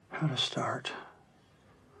how to start.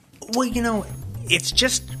 Well, it's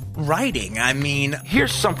just writing. I mean...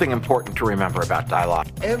 Here's something important to remember about dialogue.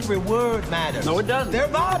 Every word matters. No, it doesn't. They're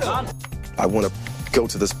vital. I want to go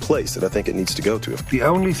to this place that I think it needs to go to. The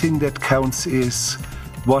only thing that counts is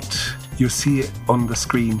what you see on the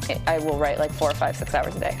screen. I will write like 4 or 5, 6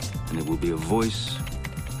 hours a day. And it will be a voice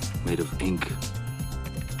made of ink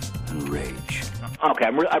and rage. Okay,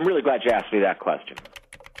 I'm really glad you asked me that question.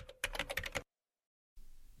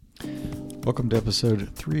 Welcome to episode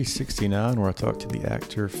 369, where I talk to the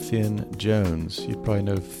actor Finn Jones. You'd probably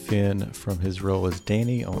know Finn from his role as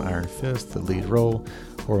Dany on Iron Fist, the lead role,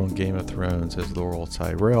 or on Game of Thrones as Laurel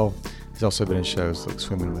Tyrell. He's also been in shows like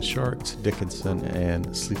Swimming with Sharks, Dickinson,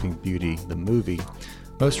 and Sleeping Beauty, the movie.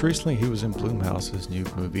 Most recently, he was in Blumhouse's new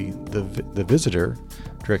movie, The Visitor,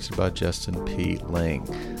 directed by Justin P. Lang.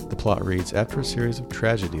 The plot reads, after a series of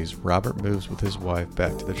tragedies, Robert moves with his wife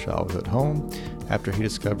back to their childhood home. After he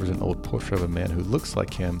discovers an old portrait of a man who looks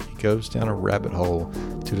like him, he goes down a rabbit hole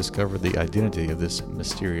to discover the identity of this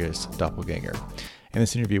mysterious doppelganger. In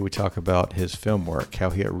this interview, we talk about his film work,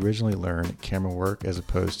 how he originally learned camera work as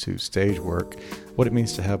opposed to stage work, what it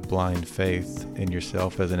means to have blind faith in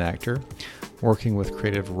yourself as an actor, working with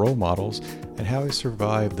creative role models, and how he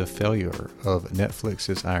survived the failure of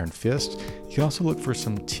Netflix's Iron Fist. You can also look for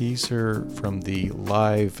some teaser from the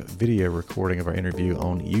live video recording of our interview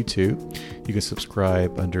on YouTube. You can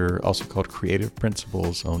subscribe under, also called Creative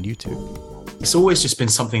Principles on YouTube. It's always just been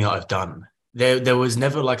something that I've done. There was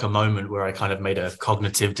never like a moment where I kind of made a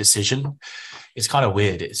cognitive decision. It's kind of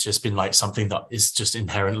weird. It's just been like something that is just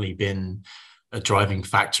inherently been a driving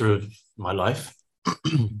factor of my life.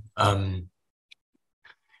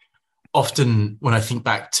 Often when I think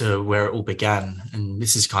back to where it all began, and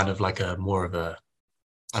this is kind of like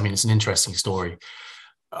it's an interesting story.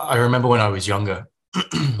 I remember when I was younger,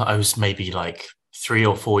 I was maybe like 3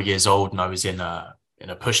 or 4 years old, and I was in a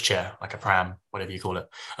pushchair, like a pram, whatever you call it,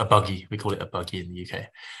 a buggy. We call it a buggy in the UK.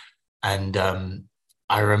 And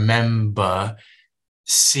I remember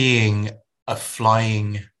seeing a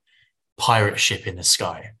flying pirate ship in the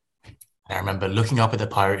sky. And I remember looking up at the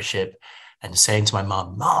pirate ship and saying to my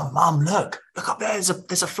mom, look up there.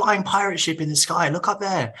 There's a flying pirate ship in the sky. Look up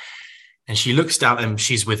there. And she looks down, and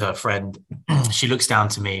she's with her friend. She looks down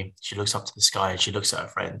to me. She looks up to the sky, and she looks at her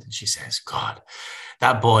friend, and she says, God,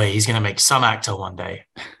 that boy, he's going to make some actor one day.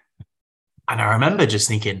 And I remember just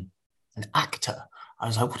thinking, an actor? I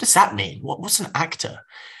was like, what does that mean? What's an actor?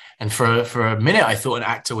 And for a minute, I thought an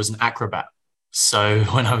actor was an acrobat. So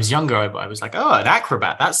when I was younger, I was like, oh, an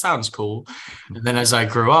acrobat, that sounds cool. And then as I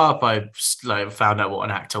grew up, I found out what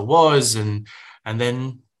an actor was. And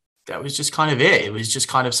then that was just kind of it. It was just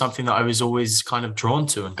kind of something that I was always kind of drawn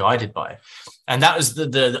to and guided by. And that was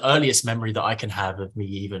the earliest memory that I can have of me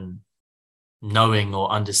even knowing or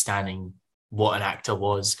understanding what an actor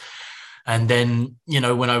was. And then,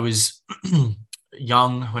 when I was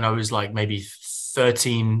young, when I was like maybe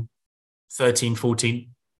 13, 14,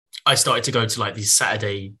 I started to go to like these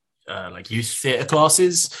Saturday youth theatre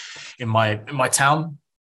classes in my town.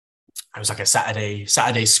 It was like a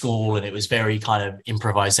Saturday school, and it was very kind of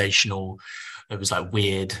improvisational. It was like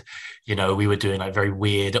weird, we were doing like very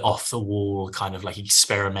weird off the wall kind of like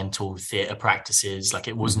experimental theatre practices. Like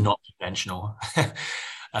it was not conventional.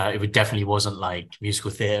 It definitely wasn't like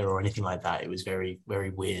musical theatre or anything like that. It was very, very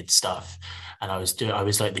weird stuff. And I was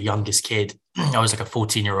like the youngest kid. I was like a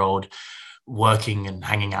 14-year-old working and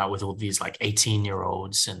hanging out with all these like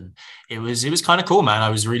 18-year-olds, and it was kind of cool, man. I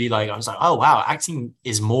was like, oh wow, acting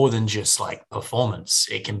is more than just like performance.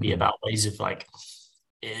 It can be about ways of like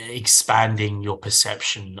expanding your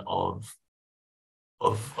perception of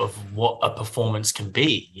what a performance can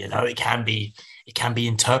be. It can be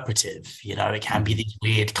interpretive. It can be these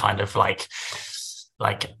weird kind of like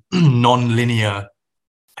non-linear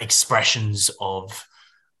expressions of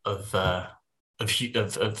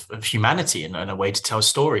humanity and a way to tell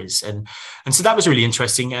stories. And so that was really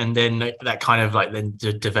interesting. And then that kind of like then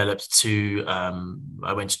developed to,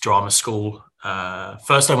 I went to drama school.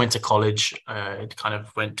 First I went to college,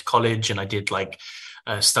 and I did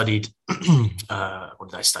studied, what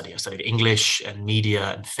did I study? I studied English and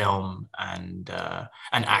media and film and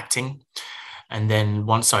acting. And then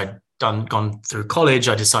once I'd gone through college,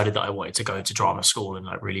 I decided that I wanted to go to drama school and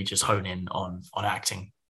like really just hone in on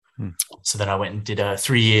acting. So then I went and did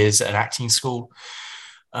 3 years at acting school,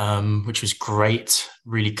 which was great.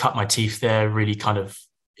 Really cut my teeth there, really kind of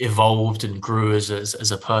evolved and grew as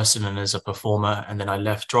a person and as a performer. And then I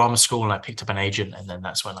left drama school and I picked up an agent. And then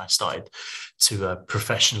that's when I started to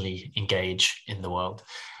professionally engage in the world.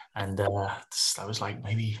 And that was like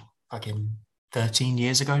maybe fucking 13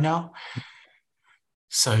 years ago now.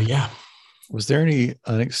 So yeah. Was there any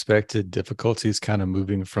unexpected difficulties kind of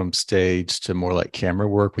moving from stage to more like camera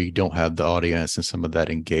work where you don't have the audience and some of that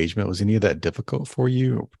engagement? Was any of that difficult for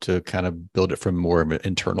you to kind of build it from more of an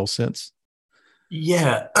internal sense?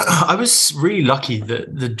 Yeah, I was really lucky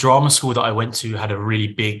that the drama school that I went to had a really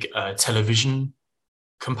big television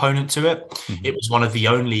component to it. Mm-hmm. It was one of the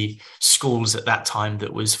only schools at that time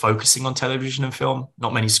that was focusing on television and film.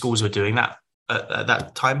 Not many schools were doing that at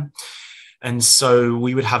that time. And so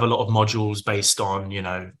we would have a lot of modules based on, you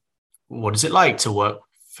know, what is it like to work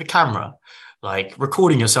for camera? Like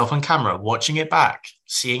recording yourself on camera, watching it back,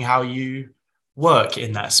 seeing how you work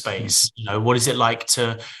in that space. You know, what is it like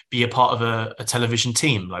to be a part of a television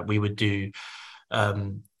team? Like we would do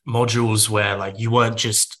modules where like you weren't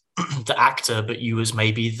just the actor, but you was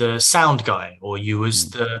maybe the sound guy, or you was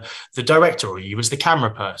the director, or you was the camera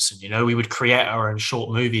person. You know, we would create our own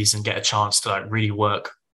short movies and get a chance to like really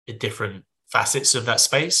work at different facets of that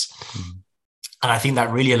space. And I think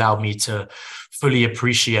that really allowed me to fully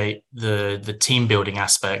appreciate the team building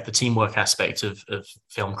aspect, the teamwork aspect of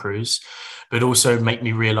film crews, but also make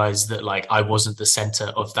me realize that like I wasn't the center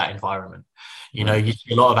of that environment. You know, you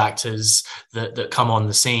see a lot of actors that come on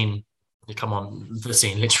the scene,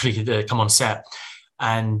 literally they come on set,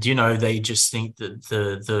 and you know, they just think that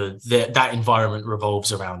that environment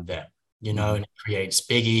revolves around them. You know, and it creates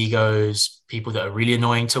big egos, people that are really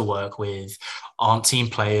annoying to work with, aren't team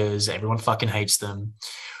players, everyone fucking hates them.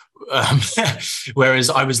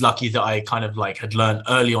 Whereas I was lucky that I kind of like had learned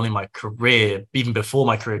early on in my career, even before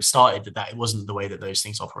my career started, that it wasn't the way that those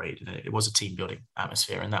things operated. It was a team building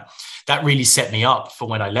atmosphere. And that really set me up for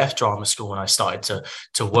when I left drama school and I started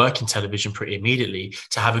to work in television pretty immediately,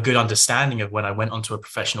 to have a good understanding of when I went onto a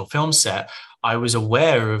professional film set. I was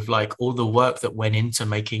aware of like all the work that went into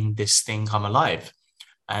making this thing come alive.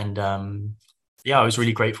 And I was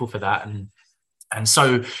really grateful for that. And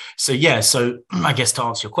so I guess to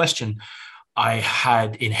answer your question, I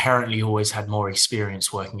had inherently always had more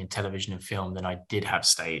experience working in television and film than I did have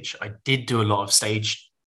stage. I did do a lot of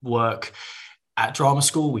stage work at drama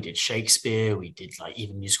school. We did Shakespeare, we did like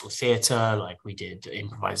even musical theater, like we did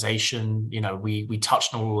improvisation, you know, we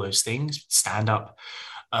touched on all those things, stand up.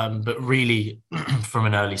 But really from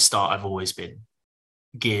an early start, I've always been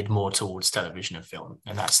geared more towards television and film.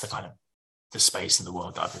 And that's the kind of the space in the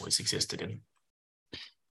world that I've always existed in.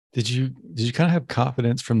 Did you kind of have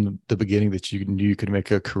confidence from the beginning that you knew you could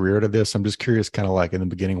make a career out of this? I'm just curious, kind of like in the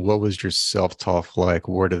beginning, what was your self-talk like?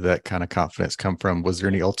 Where did that kind of confidence come from? Was there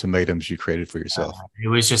any ultimatums you created for yourself? It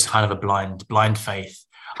was just kind of a blind faith.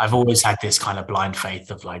 I've always had this kind of blind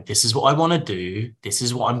faith of like, this is what I want to do. This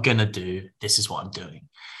is what I'm going to do. This is what I'm doing.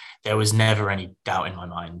 There was never any doubt in my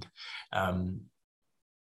mind. And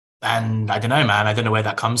I don't know, man, I don't know where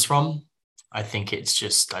that comes from. I think it's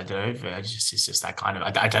just, I don't know, it's just that kind of,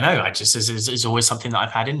 I don't know. It's always something that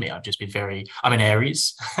I've had in me. I've just been I'm an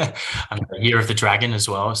Aries. I'm a year of the dragon as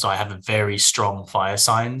well. So I have a very strong fire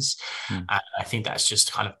signs. And I think that's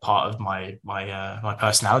just kind of part of my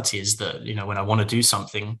personality, is that, you know, when I want to do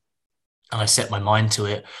something and I set my mind to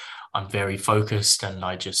it, I'm very focused and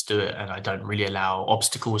I just do it. And I don't really allow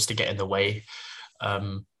obstacles to get in the way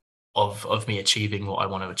of me achieving what I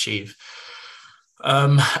want to achieve.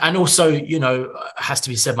 And also, you know, it has to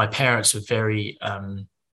be said, my parents were very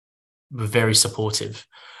supportive.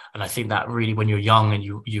 And I think that really, when you're young and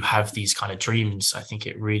you have these kind of dreams, I think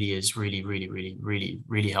it really is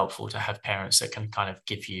really helpful to have parents that can kind of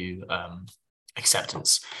give you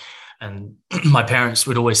acceptance. And my parents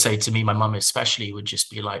would always say to me, my mum especially, would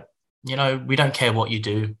just be like, you know, we don't care what you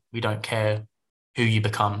do. We don't care who you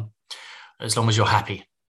become, as long as you're happy.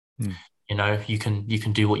 You know, you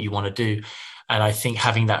can do what you want to do. And I think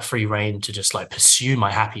having that free reign to just like pursue my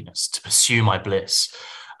happiness, to pursue my bliss,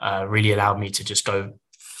 really allowed me to just go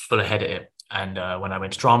full ahead at it. And when I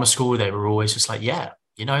went to drama school, they were always just like, yeah,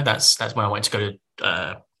 you know, that's when I went to go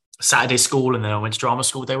to Saturday school, and then I went to drama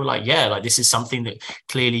school. They were like, yeah, like this is something that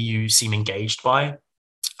clearly you seem engaged by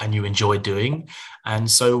and you enjoy doing. And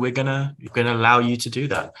so we're gonna allow you to do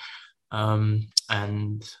that.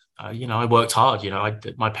 You know, I worked hard. You know, I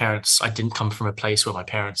didn't come from a place where my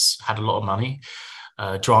parents had a lot of money.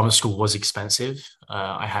 Drama school was expensive.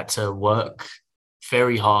 I had to work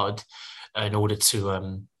very hard in order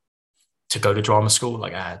to go to drama school.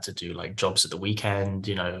 Like I had to do like jobs at the weekend,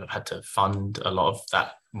 you know, I had to fund a lot of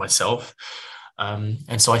that myself.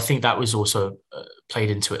 And so I think that was also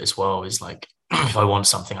played into it as well, is like, if I want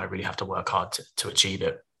something, I really have to work hard to achieve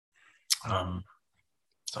it.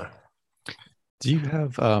 Do you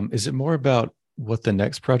have, is it more about what the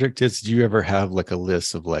next project is? Do you ever have like a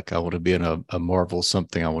list of like, I want to be in a Marvel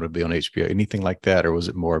something, I want to be on HBO, anything like that? Or was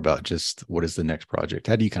it more about just what is the next project?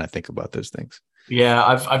 How do you kind of think about those things? Yeah,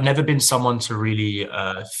 I've never been someone to really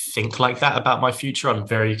think like that about my future. I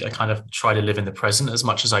kind of try to live in the present as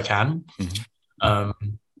much as I can.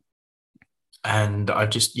 And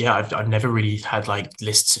I've never really had like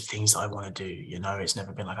lists of things that I want to do. You know, it's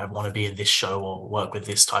never been like I want to be in this show or work with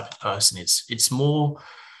this type of person. It's more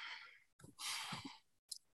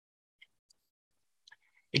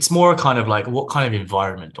a kind of like, what kind of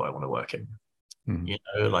environment do I want to work in? You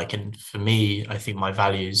know, like, and for me, I think my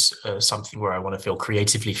values are something where I want to feel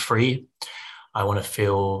creatively free. I want to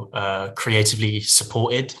feel creatively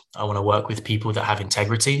supported. I want to work with people that have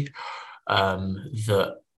integrity. Those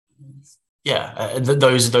are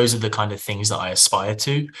the kind of things that I aspire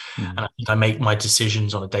to. And I think I make my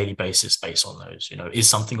decisions on a daily basis based on those. You know, is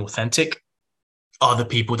something authentic? Are the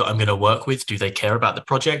people that I'm going to work with, do they care about the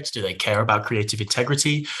project? Do they care about creative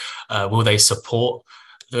integrity? Will they support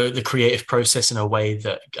the creative process in a way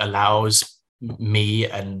that allows me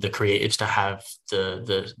and the creatives to have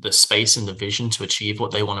the space and the vision to achieve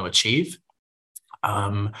what they want to achieve?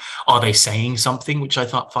 Are they saying something which I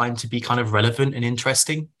find to be kind of relevant and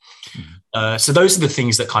interesting? So those are the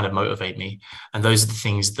things that kind of motivate me. And those are the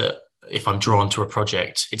things that if I'm drawn to a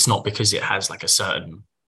project, it's not because it has like a certain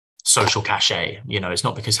social cachet, you know, it's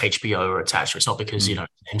not because HBO are attached, or it's not because, you know,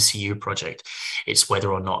 MCU project. It's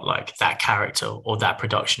whether or not like that character or that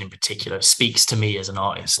production in particular speaks to me as an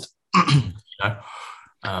artist. You know?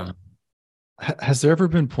 Has there ever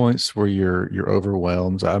been points where you're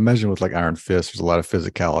overwhelmed? I imagine with like Iron Fist, there's a lot of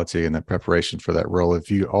physicality and the preparation for that role.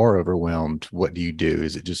 If you are overwhelmed, what do you do?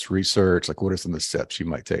 Is it just research? Like, what are some of the steps you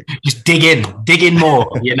might take? Just dig in more,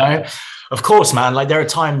 you know? Of course, man. Like, there are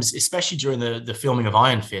times, especially during the filming of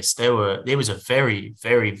Iron Fist, there was a very,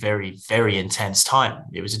 very, very, very intense time.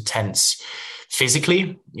 It was intense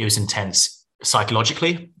physically. It was intense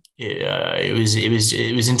psychologically. It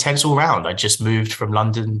was intense all around. I just moved from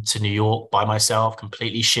London to New York by myself,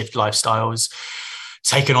 completely shift lifestyles,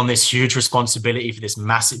 taken on this huge responsibility for this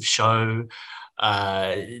massive show.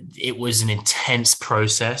 It was an intense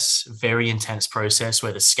process, very intense process,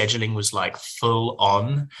 where the scheduling was like full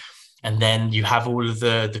on. And then you have all of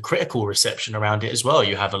the critical reception around it as well.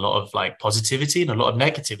 You have a lot of like positivity and a lot of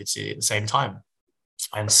negativity at the same time.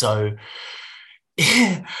 And so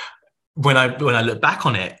when I look back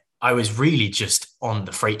on it, I was really just on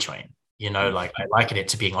the freight train, you know, like I liken it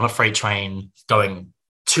to being on a freight train going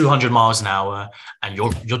 200 miles an hour, and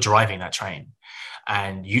you're driving that train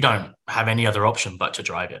and you don't have any other option but to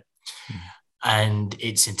drive it. And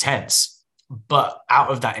it's intense, but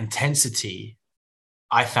out of that intensity,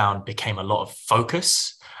 I found became a lot of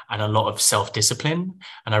focus and a lot of self-discipline.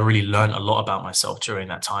 And I really learned a lot about myself during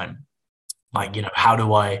that time. Like, you know, how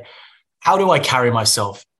do I carry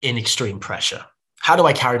myself in extreme pressure? How do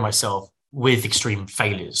I carry myself with extreme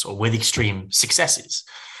failures or with extreme successes?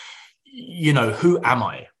 You know, who am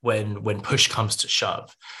I when push comes to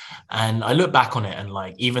shove? And I look back on it, and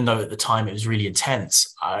like, even though at the time it was really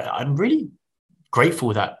intense, I'm really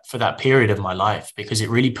grateful for that period of my life, because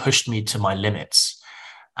it really pushed me to my limits.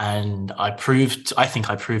 And I think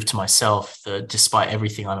I proved to myself that despite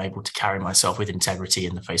everything, I'm able to carry myself with integrity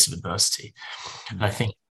in the face of adversity. And I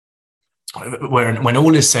think when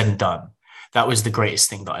all is said and done, that was the greatest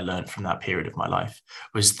thing that I learned from that period of my life,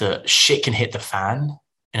 was that shit can hit the fan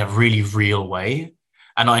in a really real way.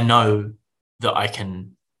 And I know that I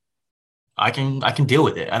can deal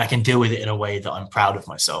with it, and I can deal with it in a way that I'm proud of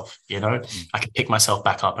myself. You know, I can pick myself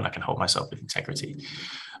back up and I can hold myself with integrity.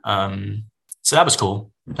 So that was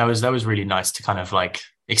cool. That was really nice to kind of like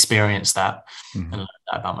experience that and learn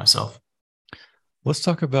that about myself. Let's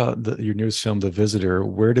talk about your newest film, The Visitor.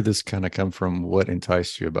 Where did this kind of come from? What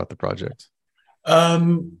enticed you about the project?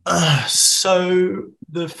 So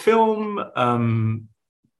the film,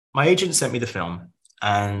 my agent sent me the film,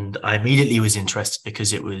 and I immediately was interested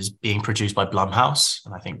because it was being produced by Blumhouse.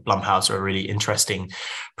 And I think Blumhouse are a really interesting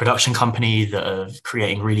production company that are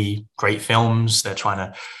creating really great films. They're trying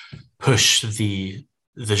to push the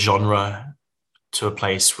genre to a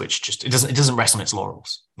place which just, it doesn't rest on its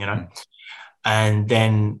laurels, you know? And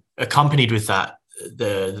then accompanied with that,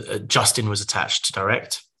 Justin was attached to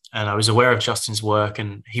direct. And I was aware of Justin's work,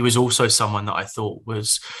 and he was also someone that I thought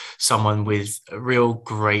was someone with a real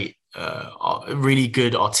great, really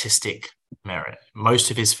good artistic merit.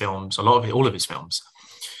 Most of his films, all of his films,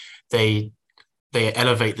 they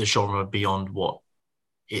elevate the genre beyond what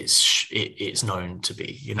it's known to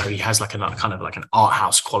be. You know, he has like kind of like an art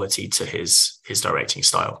house quality to his directing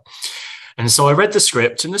style. And so I read the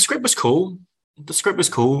script, and the script was cool.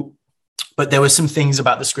 But but there were some things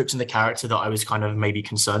about the script and the character that I was kind of maybe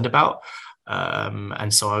concerned about.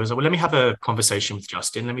 And so I was like, well, let me have a conversation with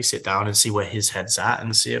Justin. Let me sit down and see where his head's at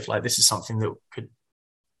and see if like this is something that could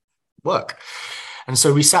work. And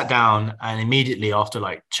so we sat down, and immediately after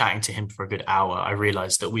like chatting to him for a good hour, I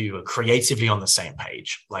realized that we were creatively on the same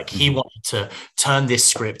page. Like he wanted to turn this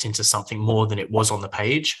script into something more than it was on the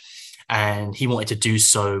page. And he wanted to do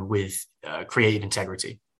so with creative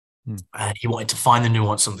integrity. And he wanted to find the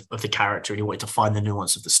nuance of the character, and he wanted to find the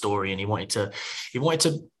nuance of the story. And he wanted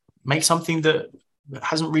to make something that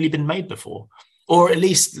hasn't really been made before, or at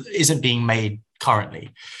least isn't being made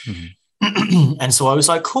currently. And so I was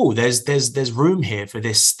like, cool, there's room here for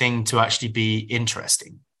this thing to actually be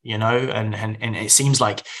interesting, you know, and it seems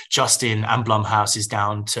like Justin and Blumhouse is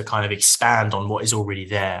down to kind of expand on what is already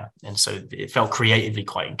there. And so it felt creatively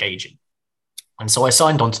quite engaging. And so I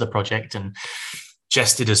signed on to the project, and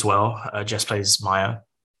Jess did as well. Jess plays Maya.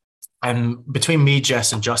 And between me,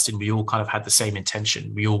 Jess, and Justin, we all kind of had the same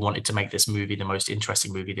intention. We all wanted to make this movie the most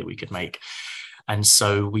interesting movie that we could make. And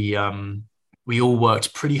so we all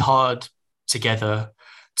worked pretty hard together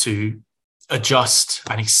to adjust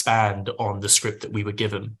and expand on the script that we were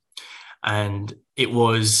given. And it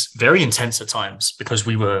was very intense at times, because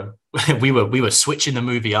we were switching the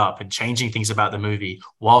movie up and changing things about the movie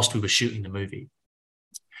whilst we were shooting the movie.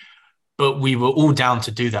 But we were all down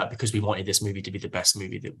to do that because we wanted this movie to be the best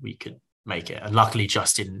movie that we could make it. And luckily,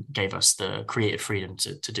 Justin gave us the creative freedom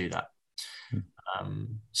to do that.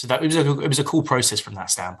 So that it was a cool process from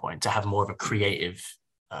that standpoint, to have more of a creative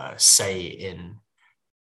say in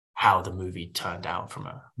how the movie turned out from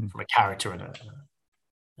a character and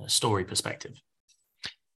a story perspective.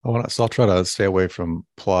 So I'll try to stay away from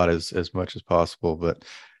plot as much as possible, but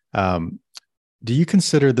do you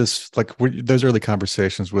consider this, like those early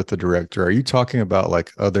conversations with the director, are you talking about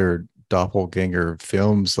like other doppelganger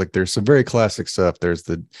films? Like there's some very classic stuff. There's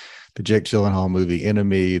the Jake Gyllenhaal movie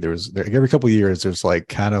Enemy. Every couple of years there's like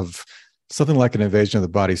kind of something like an Invasion of the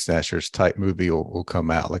Body Snatchers type movie will come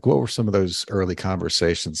out. Like what were some of those early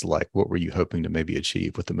conversations like? What were you hoping to maybe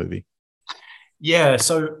achieve with the movie? Yeah,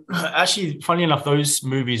 so actually, funny enough, those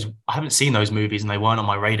movies, I haven't seen those movies and they weren't on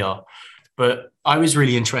my radar, but I was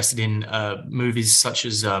really interested in movies such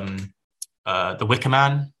as The Wicker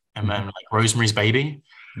Man and like Rosemary's Baby.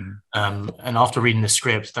 And after reading the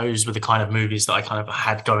script, those were the kind of movies that I kind of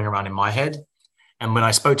had going around in my head. And when I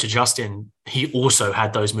spoke to Justin, he also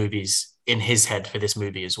had those movies in his head for this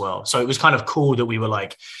movie as well. So it was kind of cool that we were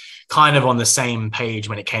like kind of on the same page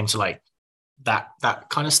when it came to like that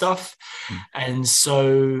kind of stuff. And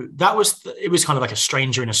so it was kind of like a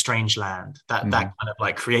stranger in a strange land, that kind of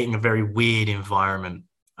like creating a very weird environment,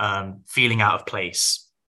 feeling out of place,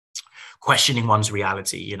 questioning one's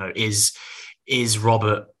reality. You know, is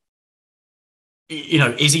Robert, you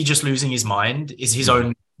know, is he just losing his mind? Is his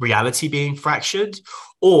own reality being fractured?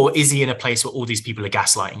 Or is he in a place where all these people are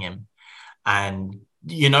gaslighting him? And,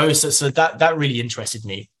 you know, so that really interested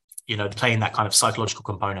me, you know, playing that kind of psychological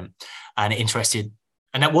component. And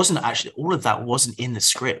that wasn't actually, all of that wasn't in the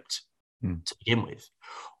script to begin with.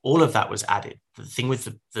 All of that was added. The thing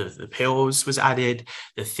with the pills was added.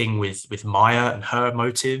 The thing with Maya and her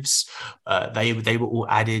motives, they were all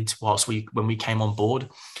added when we came on board.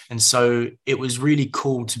 And so it was really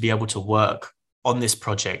cool to be able to work on this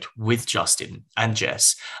project with Justin and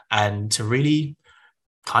Jess, and to really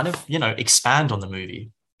kind of, you know, expand on the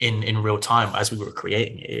movie in real time as we were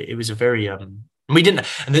creating it. It was a very we didn't,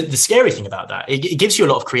 and the scary thing about that, it gives you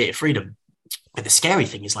a lot of creative freedom, but the scary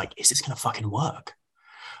thing is like, is this gonna fucking work?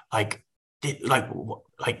 Like we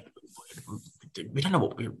don't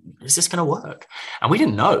know is this gonna work? And we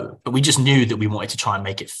didn't know, but we just knew that we wanted to try and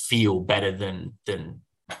make it feel better than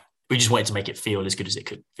we just wanted to make it feel as good as it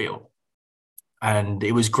could feel. And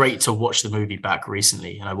it was great to watch the movie back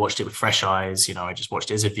recently. And I watched it with fresh eyes. You know, I just watched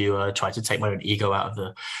it as a viewer, tried to take my own ego out of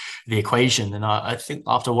the equation. And I think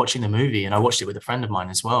after watching the movie, and I watched it with a friend of mine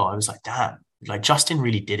as well, I was like, damn, like Justin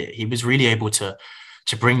really did it. He was really able to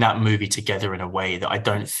bring that movie together in a way that I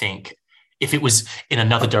don't think, if it was in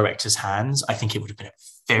another director's hands, I think it would have been a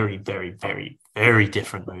very, very, very, very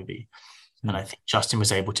different movie. And I think Justin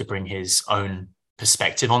was able to bring his own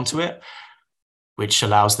perspective onto it, which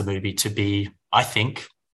allows the movie to be, I think,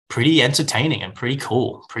 pretty entertaining and pretty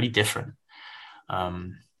cool, pretty different. How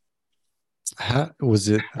was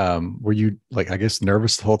it? Were you like, I guess,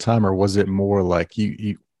 nervous the whole time, or was it more like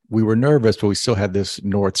we were nervous, but we still had this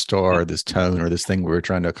North Star, this tone, or this thing we were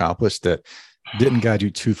trying to accomplish that didn't guide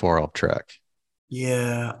you too far off track?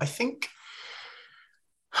 Yeah, I think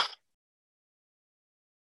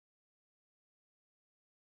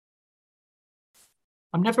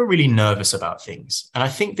I'm never really nervous about things. And I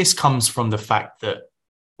think this comes from the fact that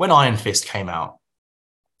when Iron Fist came out,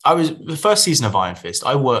 the first season of Iron Fist,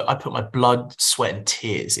 I put my blood, sweat, and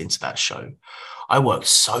tears into that show. I worked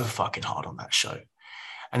so fucking hard on that show.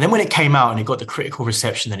 And then when it came out and it got the critical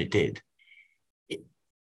reception that it did,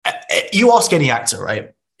 you ask any actor,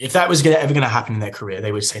 right? If that was ever going to happen in their career,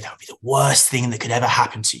 they would say that would be the worst thing that could ever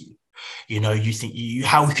happen to you. You know, you think,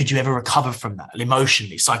 how could you ever recover from that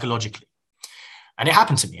emotionally, psychologically? And it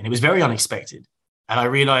happened to me, and it was very unexpected. And I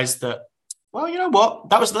realized that, well, you know what?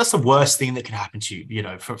 That's the worst thing that can happen to you, you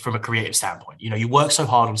know, from a creative standpoint. You know, you work so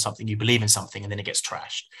hard on something, you believe in something, and then it gets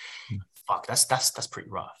trashed. Fuck, that's pretty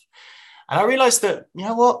rough. And I realized that, you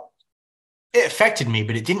know what? It affected me,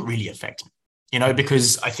 but it didn't really affect me, you know,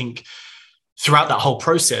 because I think throughout that whole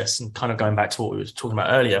process, and kind of going back to what we were talking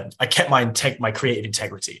about earlier, I kept my creative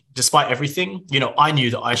integrity. Despite everything, you know, I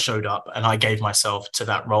knew that I showed up and I gave myself to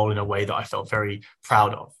that role in a way that I felt very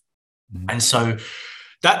proud of. And so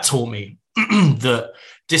that taught me that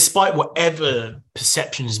despite whatever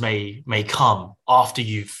perceptions may come after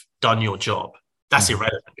you've done your job, that's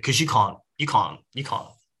irrelevant, because you can't have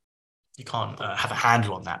a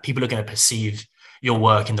handle on that. People are going to perceive your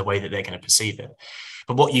work in the way that they're going to perceive it.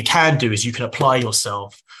 But what you can do is you can apply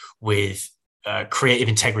yourself with creative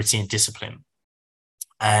integrity and discipline.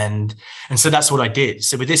 And so that's what I did.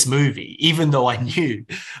 So with this movie, even though I knew,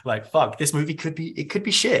 like, fuck, this movie could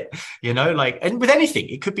be shit, you know, like, and with anything,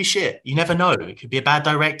 it could be shit. You never know. It could be a bad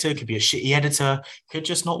director, it could be a shitty editor, it could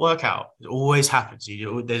just not work out. It always happens.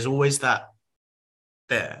 There's always that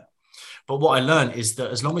there. But what I learned is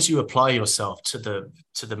that as long as you apply yourself to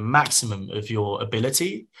the maximum of your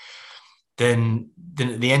ability, then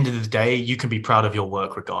at the end of the day, you can be proud of your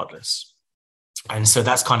work regardless. And so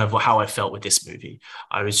that's kind of how I felt with this movie.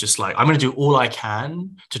 I was just like, I'm going to do all I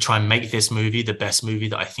can to try and make this movie the best movie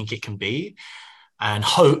that I think it can be, and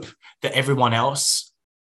hope that everyone else,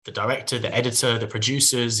 the director, the editor, the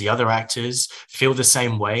producers, the other actors, feel the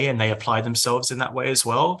same way and they apply themselves in that way as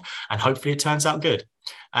well. And hopefully it turns out good.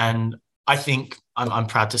 And I think I'm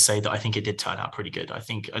proud to say that I think it did turn out pretty good. I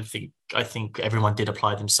think everyone did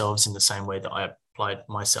apply themselves in the same way that I applied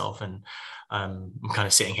myself. And I'm kind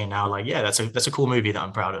of sitting here now like, yeah, that's a cool movie that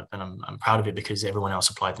I'm proud of. And I'm proud of it because everyone else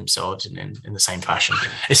applied themselves in the same fashion,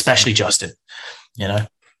 especially Justin, you know?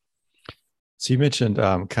 So you mentioned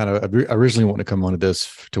kind of originally wanting to come onto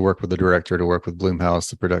this to work with the director, to work with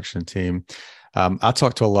Blumhouse, the production team. I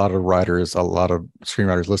talked to a lot of writers, a lot of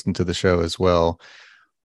screenwriters listen to the show as well.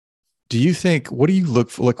 What do you look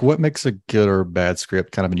for? Like, what makes a good or bad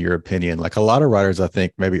script, kind of in your opinion? Like, a lot of writers, I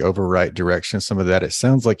think, maybe overwrite direction, some of that. It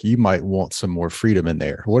sounds like you might want some more freedom in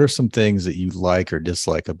there. What are some things that you like or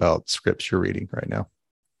dislike about scripts you're reading right now?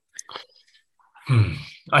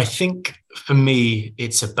 I think for me,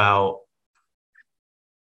 it's about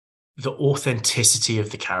the authenticity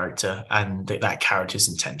of the character and that character's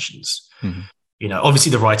intentions. Mm-hmm. You know,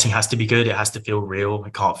 obviously the writing has to be good. It has to feel real.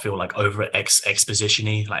 It can't feel like over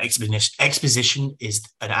exposition-y. Like exposition is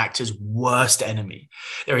an actor's worst enemy.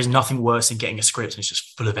 There is nothing worse than getting a script and it's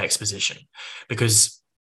just full of exposition, because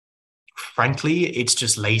frankly, it's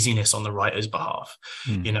just laziness on the writer's behalf.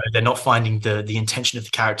 You know, they're not finding the intention of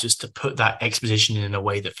the characters to put that exposition in a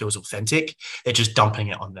way that feels authentic. They're just dumping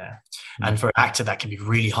it on there. And for an actor, that can be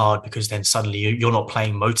really hard, because then suddenly you're not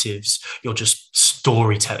playing motives, you're just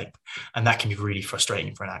storytelling. And that can be really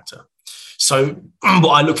frustrating for an actor. So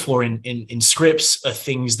what I look for in scripts are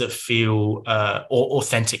things that feel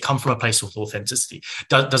authentic, come from a place of authenticity.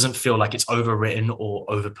 Doesn't feel like it's overwritten or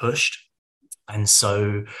overpushed. And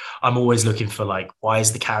so I'm always looking for, like, why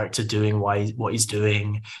is the character doing what he's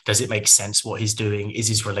doing? Does it make sense what he's doing? Is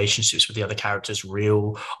his relationships with the other characters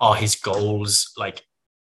real? Are his goals, like,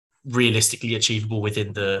 realistically achievable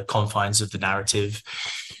within the confines of the narrative?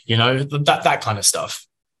 You know, that kind of stuff.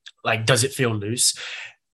 Like, does it feel loose?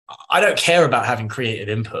 I don't care about having creative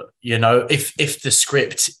input, you know, if the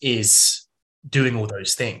script is doing all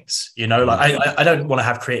those things, you know, like I don't want to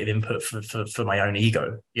have creative input for my own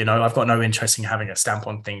ego, you know. I've got no interest in having a stamp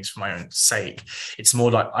on things for my own sake. It's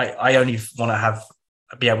more like I only want to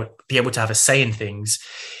be able to have a say in things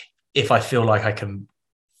if I feel like I can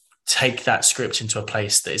take that script into a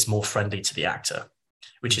place that is more friendly to the actor,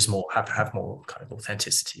 which is more have more kind of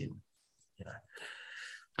authenticity, you know.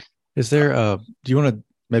 Is there do you want to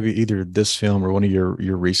maybe either this film or one of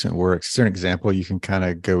your recent works, is there an example you can kind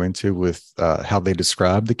of go into with how they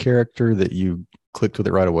describe the character that you clicked with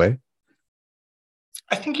it right away?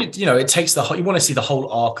 I think it takes you want to see the whole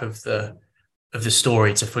arc of the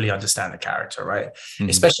story to fully understand the character, right? Mm-hmm.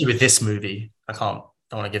 Especially with this movie, don't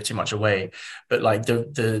want to give too much away, but like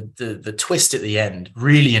the twist at the end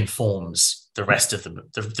really informs the rest of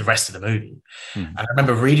the movie. And I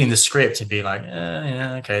remember reading the script and being like,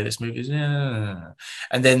 yeah, okay, this movie's, yeah.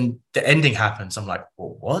 And then the ending happens. I'm like,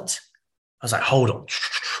 well, what? I was like, hold on.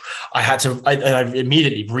 I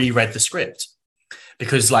immediately reread the script,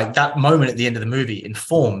 because like that moment at the end of the movie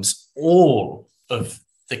informs all of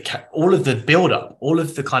the build up, all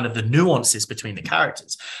of the kind of the nuances between the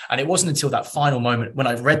characters. And it wasn't until that final moment, when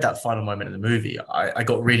I read that final moment in the movie, I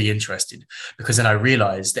got really interested, because then I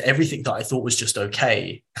realized that everything that I thought was just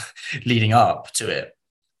okay leading up to it,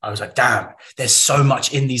 I was like, damn, there's so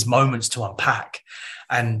much in these moments to unpack.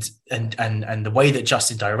 And the way that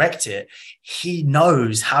Justin directs it, he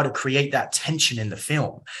knows how to create that tension in the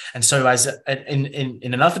film. And so as in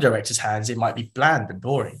another director's hands, it might be bland and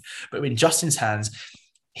boring, but in Justin's hands,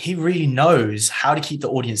 he really knows how to keep the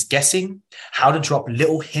audience guessing, how to drop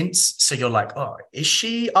little hints. So you're like, oh, is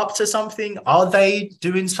she up to something? Are they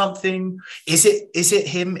doing something? Is it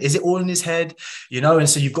him? Is it all in his head? You know? And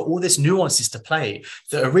so you've got all this nuances to play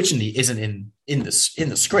that originally isn't in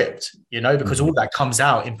the script, you know, because all that comes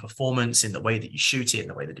out in performance, in the way that you shoot it, in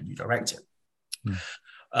the way that you direct it.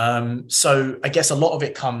 So I guess a lot of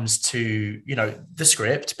it comes to, you know, the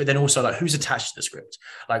script, but then also like who's attached to the script,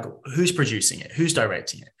 like who's producing it, who's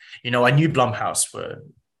directing it. You know, I knew Blumhouse were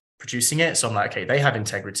producing it, so I'm like, okay, they have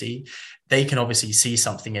integrity. They can obviously see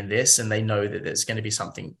something in this, and they know that there's going to be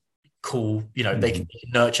something cool. You know, they can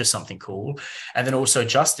nurture something cool. And then also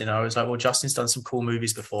Justin, I was like, well, Justin's done some cool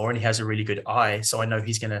movies before, and he has a really good eye, so I know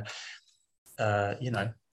he's going to, you know,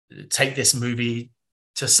 take this movie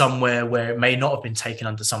to somewhere where it may not have been taken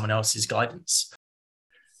under someone else's guidance.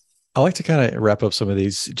 I like to kind of wrap up some of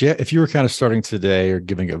these. If you were kind of starting today or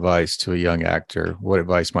giving advice to a young actor, what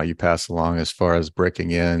advice might you pass along as far as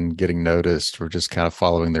breaking in, getting noticed, or just kind of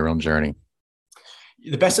following their own journey?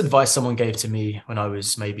 The best advice someone gave to me when I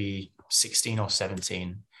was maybe 16 or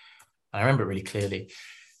 17, I remember it really clearly.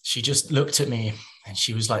 She just looked at me and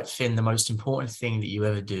she was like, Finn, the most important thing that you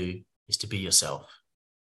ever do is to be yourself.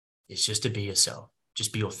 It's just to be yourself.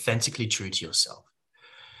 Just be authentically true to yourself.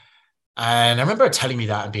 And I remember her telling me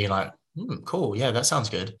that and being like, cool. Yeah, that sounds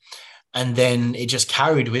good. And then it just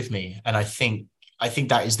carried with me. And I think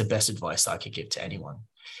that is the best advice that I could give to anyone,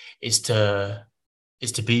 is to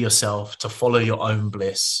be yourself, to follow your own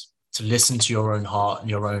bliss, to listen to your own heart and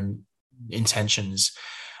your own intentions,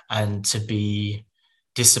 and to be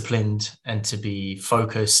disciplined and to be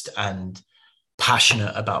focused and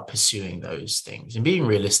passionate about pursuing those things, and being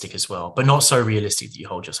realistic as well, but not so realistic that you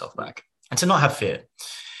hold yourself back, and to not have fear,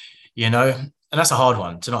 you know. And that's a hard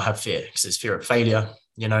one, to not have fear, because there's fear of failure,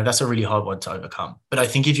 you know. That's a really hard one to overcome. But I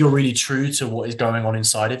think if you're really true to what is going on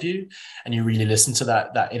inside of you, and you really listen to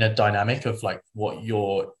that inner dynamic of like what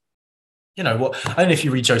you're, you know, what, I don't know if you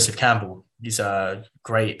read Joseph Campbell. He's a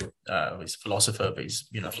great he's a philosopher, but he's,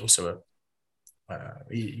 you know, also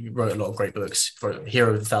he wrote a lot of great books, wrote Hero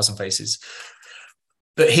of 1,000 Faces.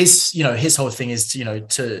 But his whole thing is, you know,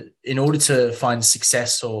 in order to find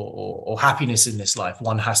success or happiness in this life,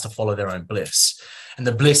 one has to follow their own bliss. And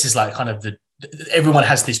the bliss is like kind of everyone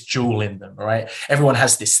has this jewel in them, right? Everyone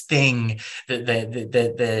has this thing that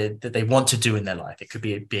they want to do in their life. It could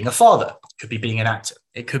be being a father, it could be being an actor,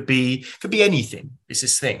 it could be anything. It's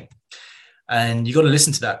this thing. And you got to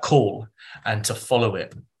listen to that call and to follow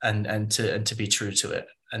it and to be true to it,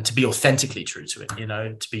 and to be authentically true to it, you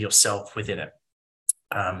know, to be yourself within it.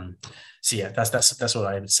 So yeah, that's what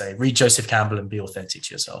I would say. Read Joseph Campbell and be authentic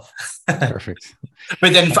to yourself. Perfect.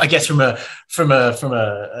 But then I guess from a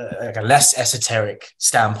like a less esoteric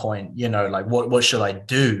standpoint, you know, like what should I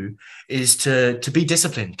do, is to be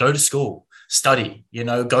disciplined, go to school, study, you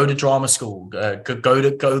know, go to drama school, go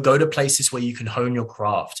to places where you can hone your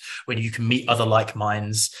craft, where you can meet other like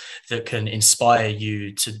minds that can inspire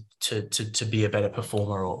you to be a better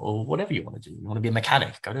performer, or whatever you want to do. You want to be a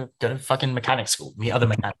mechanic, go to fucking mechanic school, meet other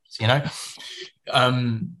mechanics, you know.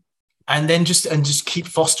 And then just keep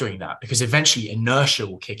fostering that, because eventually inertia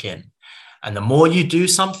will kick in. And the more you do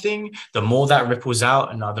something, the more that ripples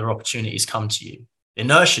out and other opportunities come to you.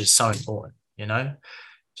 Inertia is so important, you know.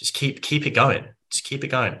 Just keep it going. Just keep it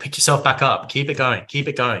going. Pick yourself back up. Keep it going. Keep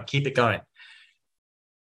it going. Keep it going.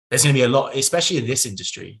 There's going to be a lot, especially in this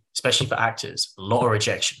industry, especially for actors, a lot of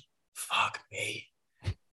rejection. Fuck me.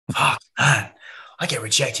 Fuck, man. I get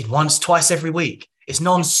rejected once, twice every week. It's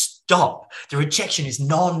non-stop. The rejection is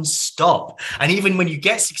non-stop. And even when you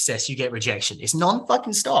get success, you get rejection. It's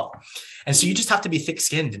non-fucking stop. And so you just have to be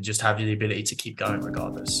thick-skinned and just have the ability to keep going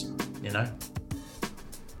regardless, you know?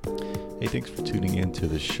 Hey, thanks for tuning in to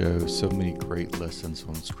the show. So many great lessons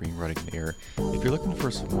on screenwriting and air. If you're looking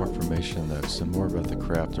for some more information, though, some more about the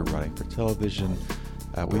craft of writing for television,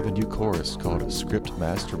 We have a new course called Script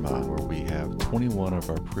Mastermind, where we have 21 of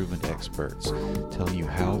our proven experts telling you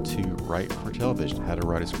how to write for television, how to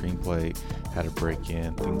write a screenplay, how to break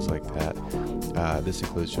in, things like that. This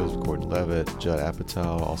includes shows with Gordon Levitt, Judd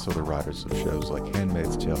Apatow, also the writers of shows like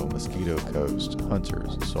Handmaid's Tale, Mosquito Coast,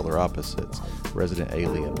 Hunters, Solar Opposites, Resident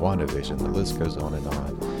Alien, WandaVision, the list goes on and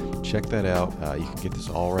on. Check that out. You can get this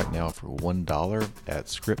all right now for $1 at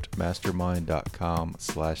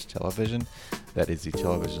scriptmastermind.com/television. That is the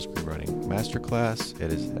television screenwriting masterclass.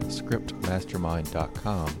 It is at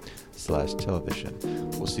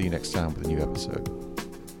scriptmastermind.com/television. We'll see you next time with a new episode.